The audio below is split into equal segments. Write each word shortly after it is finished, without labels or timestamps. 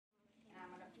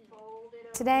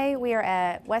Today we are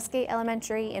at Westgate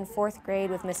Elementary in 4th grade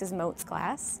with Mrs. Moat's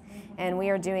class, and we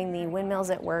are doing the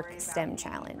Windmills at Work STEM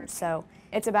Challenge. So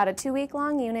it's about a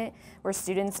 2-week-long unit where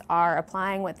students are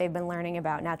applying what they've been learning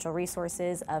about natural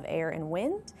resources of air and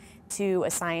wind to a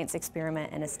science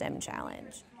experiment and a STEM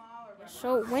challenge.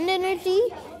 So wind energy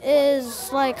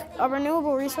is like a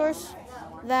renewable resource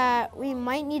that we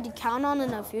might need to count on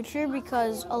in the future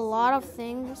because a lot of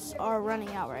things are running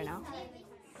out right now.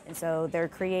 And so they're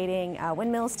creating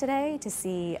windmills today to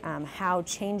see how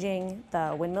changing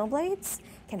the windmill blades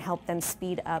can help them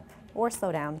speed up or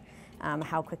slow down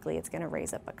how quickly it's going to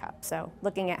raise up a cup. So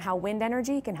looking at how wind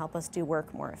energy can help us do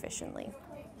work more efficiently.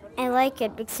 I like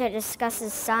it because it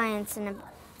discusses science and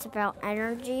it's about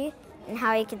energy and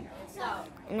how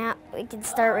we can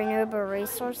start renewable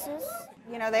resources.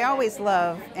 You know, they always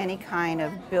love any kind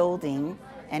of building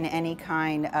and any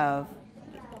kind of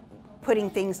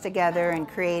putting things together and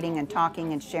creating and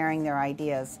talking and sharing their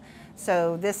ideas.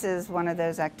 So this is one of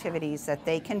those activities that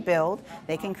they can build,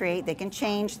 they can create, they can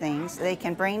change things, they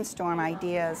can brainstorm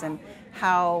ideas and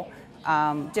how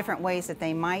different ways that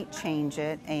they might change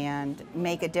it and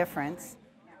make a difference.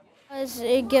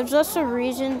 It gives us a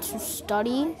reason to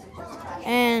study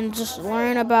and just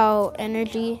learn about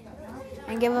energy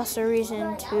and give us a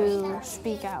reason to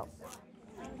speak out.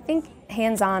 I think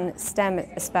hands-on STEM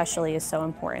especially is so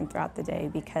important throughout the day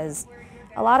because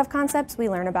a lot of concepts we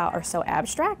learn about are so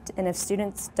abstract, and if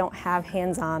students don't have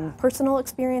hands-on personal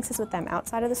experiences with them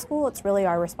outside of the school, it's really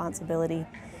our responsibility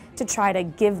to try to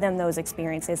give them those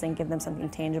experiences and give them something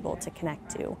tangible to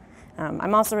connect to.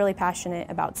 I'm also really passionate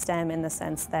about STEM in the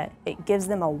sense that it gives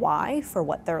them a why for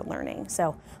what they're learning.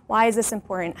 So why is this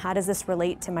important? How does this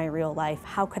relate to my real life?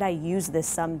 How could I use this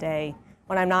someday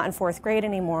when I'm not in 4th grade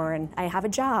anymore and I have a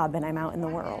job and I'm out in the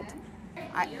world?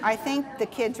 I think the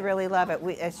kids really love it.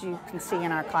 As you can see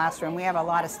in our classroom, we have a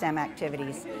lot of STEM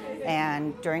activities.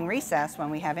 And during recess, when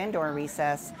we have indoor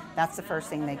recess, that's the first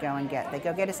thing they go and get. They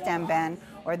go get a STEM bin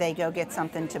or they go get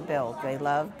something to build. They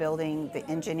love building, the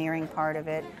engineering part of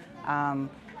it.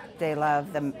 They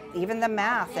love even the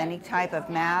math, any type of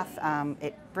math.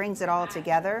 It brings it all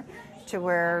together to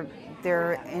where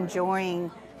they're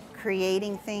enjoying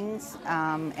creating things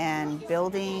and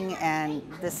building, and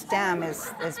the STEM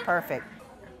is perfect.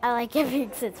 I like it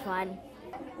because it's fun.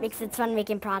 Makes it fun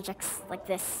making projects like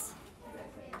this.